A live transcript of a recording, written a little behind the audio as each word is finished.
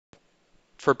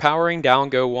For powering down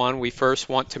Go1, we first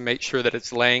want to make sure that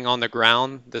it's laying on the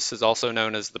ground. This is also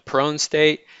known as the prone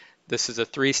state. This is a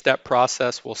three-step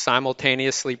process. We'll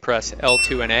simultaneously press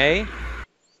L2 and A.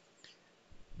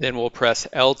 Then we'll press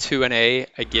L2 and A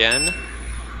again.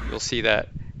 You'll see that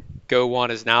Go1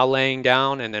 is now laying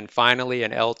down, and then finally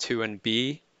an L2 and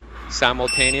B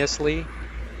simultaneously.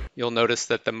 You'll notice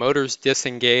that the motor's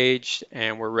disengaged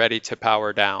and we're ready to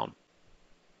power down.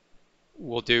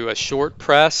 We'll do a short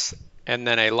press and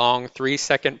then a long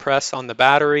 3-second press on the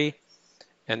battery,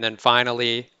 and then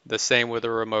finally the same with a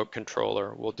remote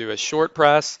controller. We'll do a short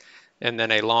press and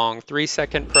then a long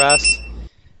 3-second press,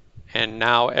 and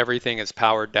now everything is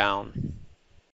powered down.